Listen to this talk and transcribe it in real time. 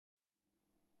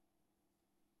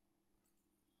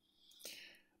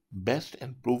Best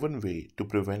and proven way to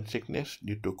prevent sickness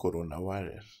due to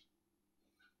coronavirus.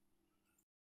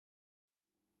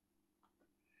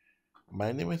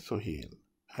 My name is Sohail.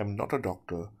 I'm not a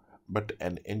doctor, but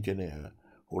an engineer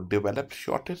who develops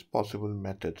shortest possible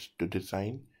methods to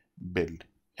design, build,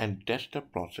 and test a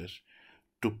process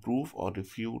to prove or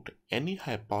refute any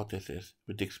hypothesis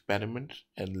with experiments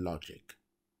and logic.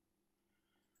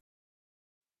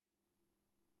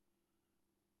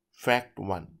 Fact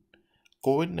 1.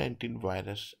 COVID-19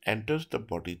 virus enters the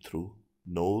body through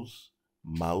nose,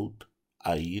 mouth,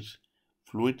 eyes,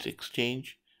 fluids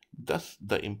exchange. Thus,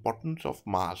 the importance of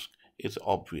mask is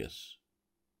obvious.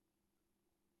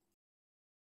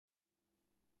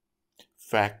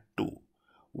 Fact 2.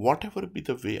 Whatever be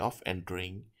the way of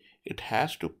entering, it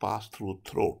has to pass through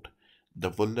throat, the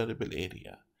vulnerable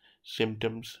area.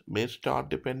 Symptoms may start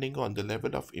depending on the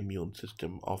level of immune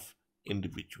system of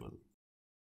individual.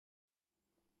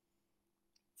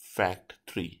 Fact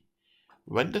 3.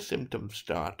 When the symptom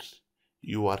starts,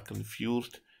 you are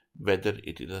confused whether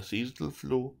it is a seasonal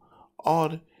flu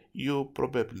or you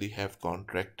probably have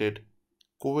contracted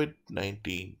COVID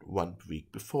 19 1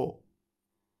 week before.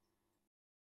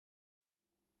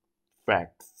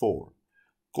 Fact 4.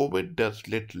 COVID does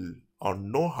little or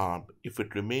no harm if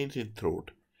it remains in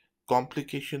throat.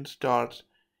 Complication starts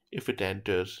if it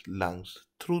enters lungs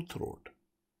through throat.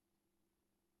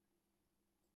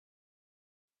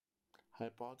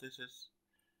 Hypothesis.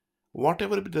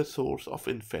 Whatever be the source of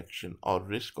infection or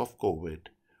risk of COVID,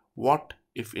 what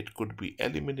if it could be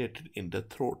eliminated in the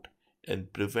throat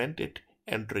and prevent it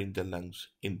entering the lungs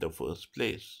in the first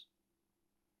place?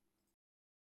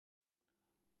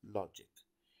 Logic.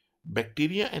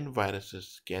 Bacteria and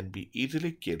viruses can be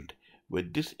easily killed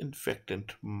with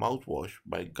disinfectant mouthwash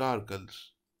by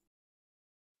gargles.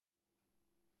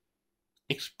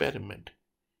 Experiment.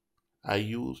 I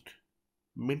used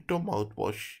Minto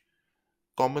mouthwash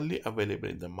commonly available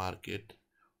in the market.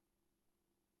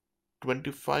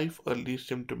 25 early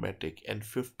symptomatic and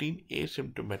 15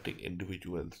 asymptomatic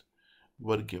individuals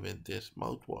were given this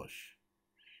mouthwash,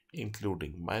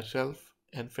 including myself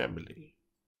and family.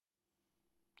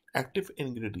 Active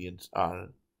ingredients are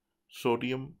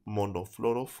sodium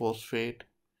monofluorophosphate,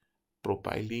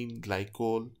 propylene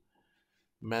glycol,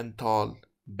 menthol,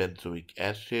 benzoic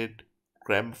acid,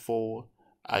 camphor,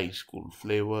 ice cool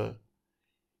flavor,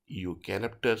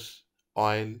 eucalyptus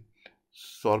oil,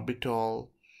 sorbitol,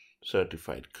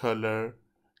 certified color,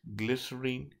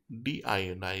 glycerin,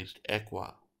 deionized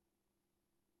aqua.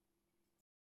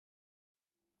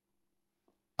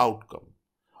 Outcome.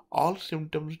 All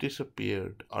symptoms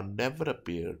disappeared or never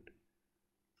appeared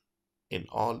in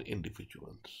all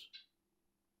individuals.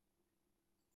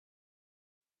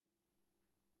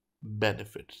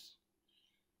 Benefits.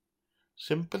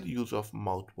 Simple use of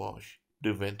mouthwash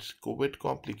prevents COVID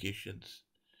complications.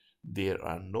 There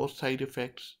are no side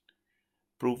effects.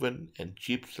 Proven and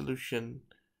cheap solution.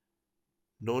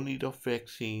 No need of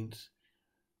vaccines.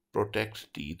 Protects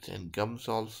teeth and gums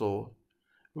also.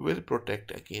 Will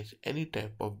protect against any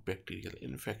type of bacterial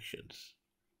infections.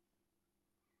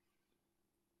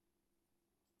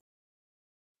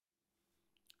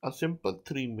 A simple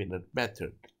 3-minute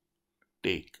method.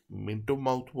 Take Minto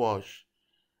mouthwash,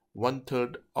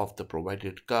 1/3 of the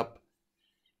provided cup.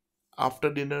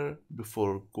 After dinner,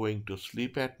 before going to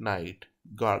sleep at night,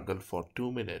 gargle for 2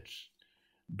 minutes.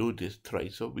 Do this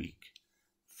thrice a week.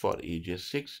 For ages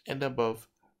 6 and above,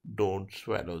 don't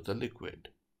swallow the liquid.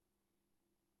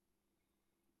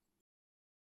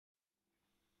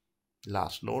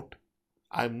 Last note,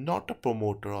 I'm not a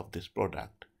promoter of this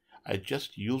product. I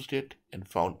just used it and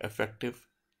found effective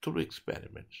through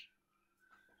experiments.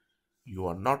 You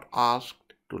are not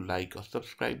asked to like or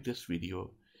subscribe this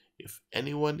video. If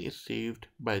anyone is saved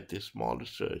by this small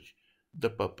research,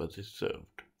 the purpose is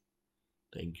served.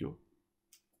 Thank you.